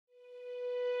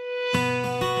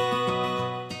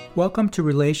Welcome to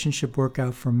Relationship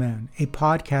Workout for Men, a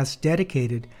podcast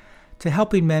dedicated to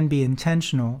helping men be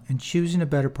intentional in choosing a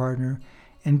better partner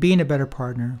and being a better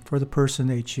partner for the person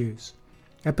they choose.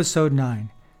 Episode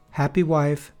 9, Happy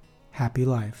Wife, Happy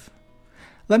Life.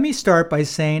 Let me start by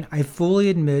saying I fully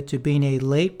admit to being a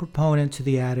late proponent to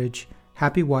the adage,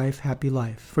 happy wife, happy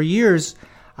life. For years,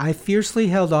 I fiercely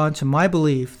held on to my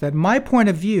belief that my point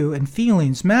of view and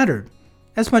feelings mattered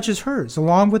as much as hers,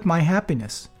 along with my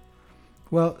happiness.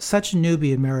 Well, such a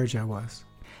newbie in marriage I was.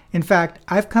 In fact,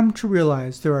 I've come to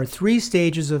realize there are 3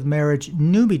 stages of marriage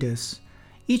newbiness,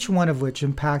 each one of which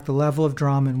impact the level of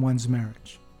drama in one's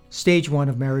marriage. Stage 1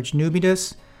 of marriage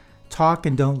newbiness, talk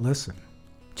and don't listen.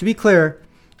 To be clear,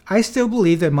 I still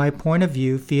believe that my point of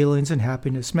view, feelings, and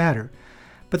happiness matter.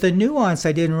 But the nuance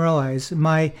I didn't realize,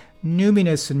 my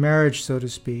newbiness in marriage, so to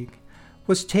speak,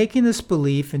 was taking this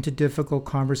belief into difficult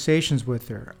conversations with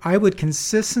her. I would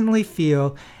consistently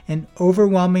feel an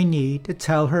overwhelming need to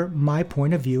tell her my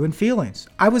point of view and feelings.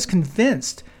 I was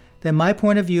convinced that my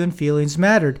point of view and feelings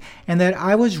mattered and that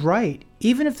I was right,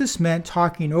 even if this meant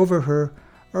talking over her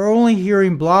or only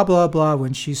hearing blah, blah, blah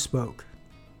when she spoke.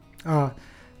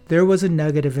 There was a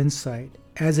nugget of insight.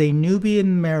 As a newbie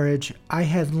in marriage, I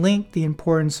had linked the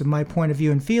importance of my point of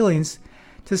view and feelings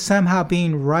to somehow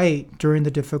being right during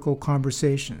the difficult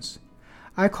conversations.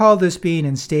 I call this being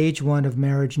in stage 1 of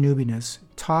marriage newbiness,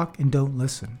 talk and don't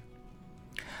listen.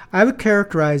 I would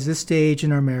characterize this stage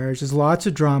in our marriage as lots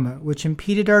of drama, which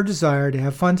impeded our desire to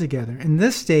have fun together. In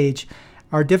this stage,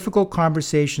 our difficult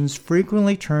conversations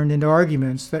frequently turned into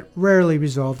arguments that rarely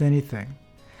resolved anything.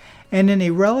 And in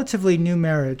a relatively new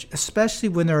marriage, especially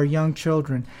when there are young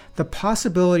children, the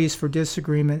possibilities for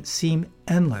disagreement seem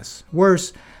endless.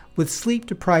 Worse, with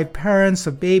sleep-deprived parents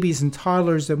of babies and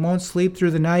toddlers that won't sleep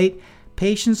through the night,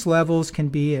 patience levels can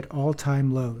be at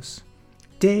all-time lows.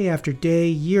 Day after day,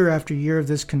 year after year of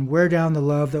this can wear down the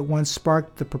love that once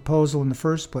sparked the proposal in the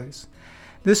first place.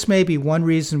 This may be one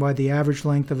reason why the average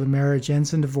length of a marriage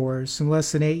ends in divorce in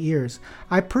less than 8 years.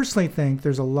 I personally think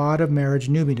there's a lot of marriage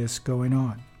newbiness going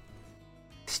on.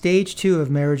 Stage 2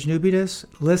 of marriage newbiness,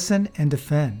 listen and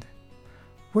defend.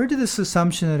 Where did this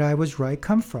assumption that I was right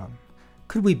come from?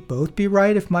 Could we both be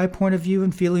right if my point of view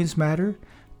and feelings matter?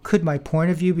 Could my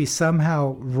point of view be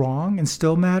somehow wrong and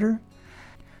still matter?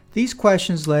 These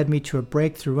questions led me to a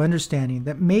breakthrough understanding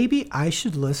that maybe I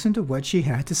should listen to what she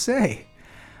had to say.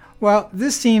 Well,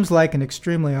 this seems like an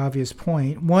extremely obvious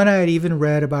point, one I had even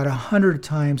read about 100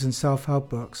 times in self-help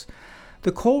books.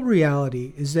 The cold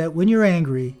reality is that when you're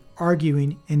angry,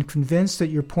 arguing, and convinced that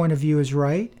your point of view is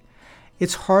right,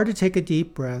 it's hard to take a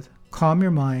deep breath, calm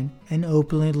your mind, and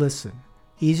openly listen.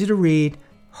 Easy to read,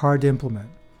 hard to implement.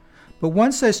 But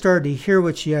once I started to hear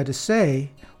what she had to say,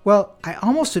 well, I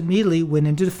almost immediately went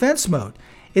into defense mode.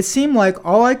 It seemed like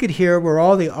all I could hear were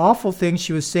all the awful things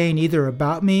she was saying either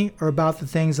about me or about the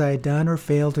things I had done or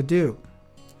failed to do.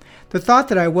 The thought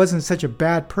that I wasn't such a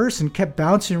bad person kept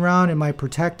bouncing around in my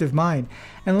protective mind.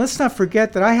 And let's not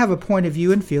forget that I have a point of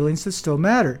view and feelings that still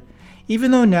matter,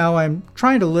 even though now I'm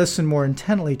trying to listen more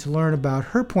intently to learn about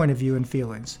her point of view and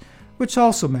feelings, which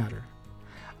also matter.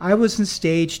 I was in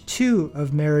stage 2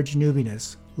 of marriage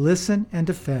newbiness, listen and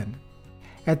defend.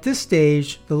 At this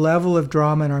stage, the level of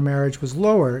drama in our marriage was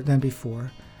lower than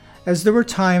before, as there were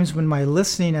times when my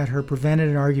listening at her prevented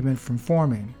an argument from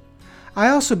forming. I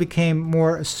also became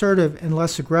more assertive and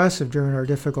less aggressive during our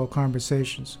difficult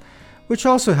conversations, which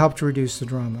also helped to reduce the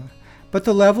drama. But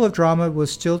the level of drama was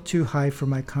still too high for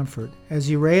my comfort, as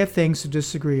the array of things to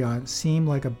disagree on seemed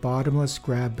like a bottomless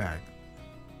grab bag.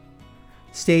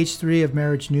 Stage 3 of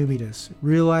marriage newbiness,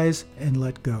 realize and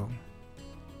let go.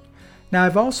 Now,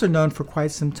 I've also known for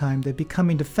quite some time that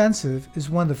becoming defensive is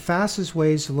one of the fastest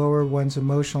ways to lower one's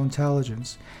emotional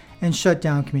intelligence and shut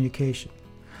down communication.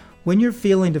 When you're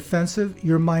feeling defensive,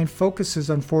 your mind focuses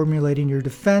on formulating your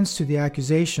defense to the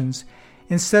accusations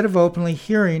instead of openly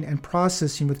hearing and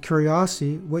processing with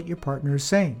curiosity what your partner is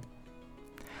saying.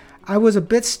 I was a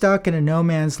bit stuck in a no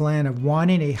man's land of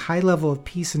wanting a high level of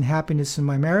peace and happiness in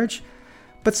my marriage,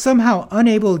 but somehow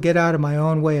unable to get out of my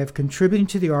own way of contributing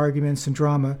to the arguments and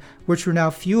drama which were now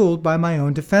fueled by my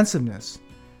own defensiveness.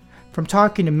 From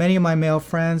talking to many of my male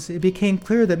friends, it became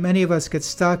clear that many of us get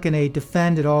stuck in a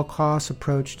defend-at-all-costs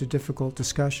approach to difficult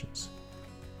discussions.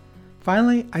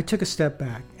 Finally, I took a step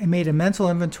back and made a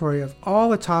mental inventory of all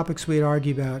the topics we had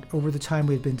argued about over the time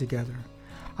we had been together.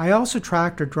 I also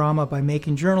tracked our drama by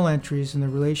making journal entries in the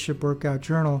Relationship Workout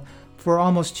Journal for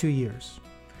almost 2 years.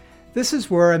 This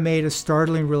is where I made a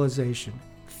startling realization.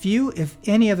 Few, if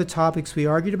any, of the topics we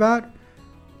argued about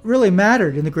really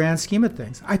mattered in the grand scheme of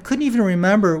things. I couldn't even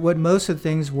remember what most of the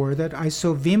things were that I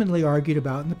so vehemently argued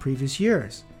about in the previous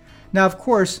years. Now, of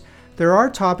course, there are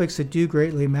topics that do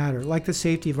greatly matter, like the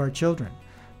safety of our children.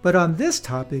 But on this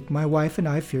topic, my wife and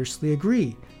I fiercely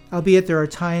agree, albeit there are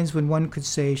times when one could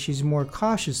say she's more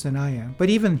cautious than I am. But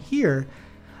even here,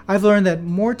 I've learned that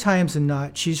more times than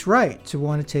not, she's right to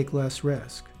want to take less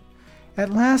risk.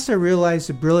 At last, I realized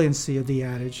the brilliancy of the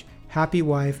adage, happy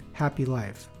wife, happy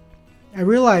life. I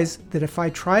realized that if I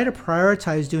try to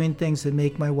prioritize doing things that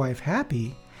make my wife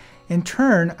happy, in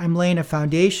turn, I'm laying a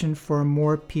foundation for a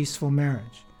more peaceful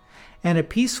marriage. And a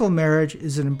peaceful marriage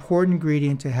is an important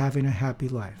ingredient to having a happy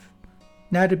life.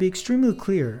 Now, to be extremely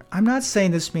clear, I'm not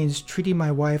saying this means treating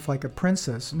my wife like a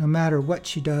princess no matter what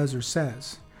she does or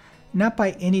says. Not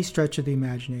by any stretch of the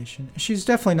imagination. She's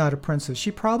definitely not a princess.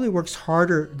 She probably works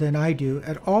harder than I do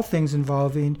at all things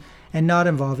involving and not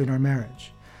involving our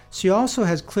marriage. She also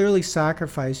has clearly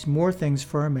sacrificed more things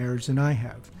for our marriage than I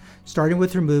have, starting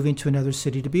with her moving to another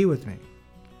city to be with me.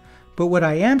 But what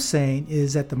I am saying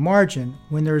is at the margin,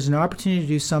 when there is an opportunity to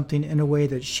do something in a way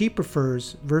that she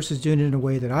prefers versus doing it in a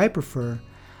way that I prefer,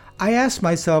 I ask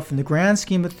myself, in the grand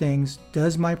scheme of things,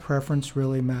 does my preference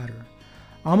really matter?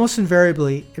 Almost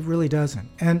invariably, it really doesn't.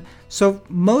 And so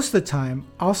most of the time,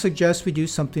 I'll suggest we do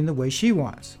something the way she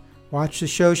wants. Watch the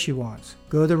show she wants.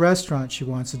 Go to the restaurant she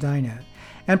wants to dine at.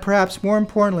 And perhaps more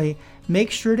importantly,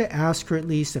 make sure to ask her at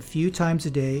least a few times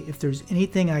a day if there's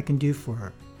anything I can do for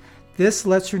her. This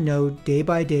lets her know day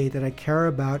by day that I care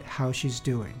about how she's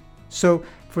doing. So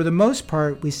for the most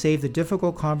part, we save the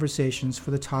difficult conversations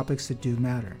for the topics that do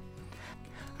matter.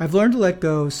 I've learned to let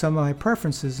go of some of my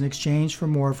preferences in exchange for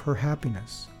more of her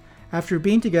happiness. After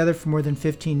being together for more than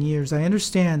 15 years, I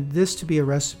understand this to be a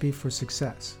recipe for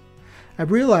success.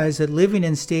 I've realized that living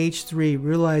in stage 3,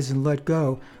 realize and let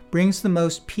go, brings the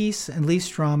most peace and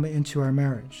least drama into our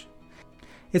marriage.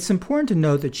 It's important to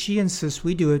note that she insists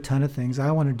we do a ton of things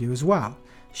I want to do as well.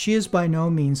 She is by no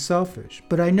means selfish,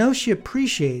 but I know she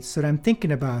appreciates that I'm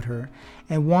thinking about her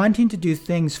and wanting to do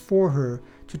things for her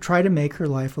to try to make her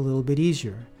life a little bit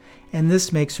easier. And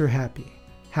this makes her happy.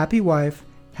 Happy wife,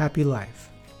 happy life.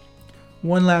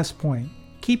 One last point,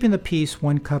 keeping the peace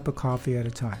one cup of coffee at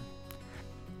a time.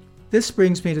 This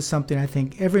brings me to something I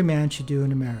think every man should do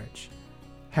in a marriage.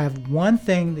 Have one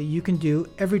thing that you can do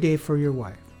every day for your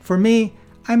wife. For me,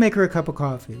 I make her a cup of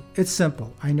coffee. It's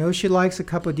simple. I know she likes a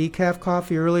cup of decaf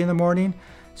coffee early in the morning,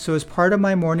 so as part of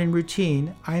my morning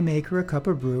routine, I make her a cup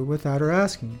of brew without her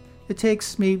asking. It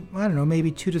takes me,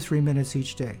 maybe 2 to 3 minutes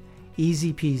each day.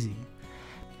 Easy peasy.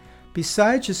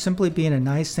 Besides just simply being a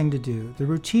nice thing to do, the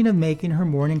routine of making her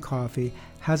morning coffee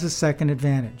has a second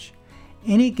advantage.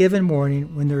 Any given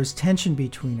morning when there is tension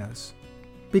between us,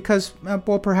 because,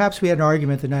 perhaps we had an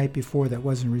argument the night before that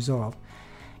wasn't resolved,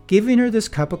 giving her this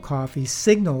cup of coffee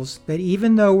signals that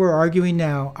even though we're arguing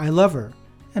now, I love her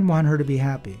and want her to be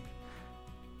happy.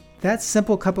 That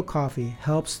simple cup of coffee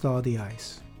helps thaw the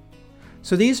ice.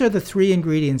 So these are the 3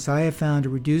 ingredients I have found to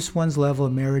reduce one's level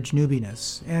of marriage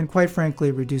newbiness and, quite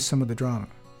frankly, reduce some of the drama.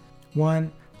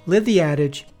 1. Live the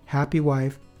adage, happy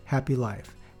wife, happy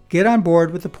life. Get on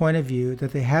board with the point of view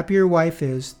that the happier your wife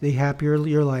is, the happier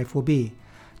your life will be.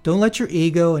 Don't let your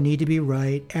ego and need to be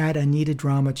right add unneeded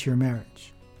drama to your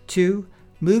marriage. 2.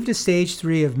 Move to stage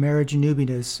 3 of marriage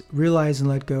newbiness, realize and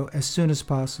let go as soon as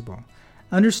possible.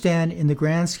 Understand in the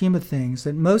grand scheme of things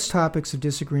that most topics of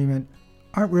disagreement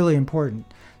aren't really important,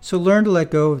 so learn to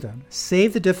let go of them.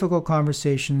 Save the difficult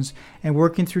conversations and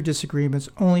working through disagreements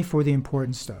only for the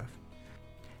important stuff.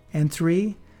 And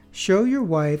 3. Show your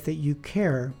wife that you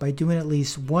care by doing at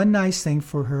least one nice thing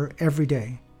for her every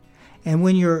day. And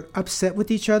when you're upset with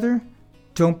each other,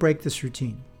 don't break this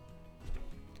routine.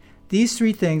 These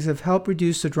 3 things have helped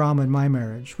reduce the drama in my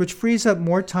marriage, which frees up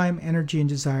more time, energy, and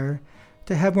desire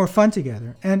to have more fun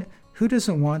together. And who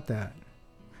doesn't want that?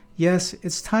 Yes,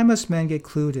 it's time us men get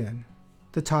clued in,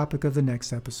 the topic of the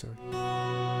next episode.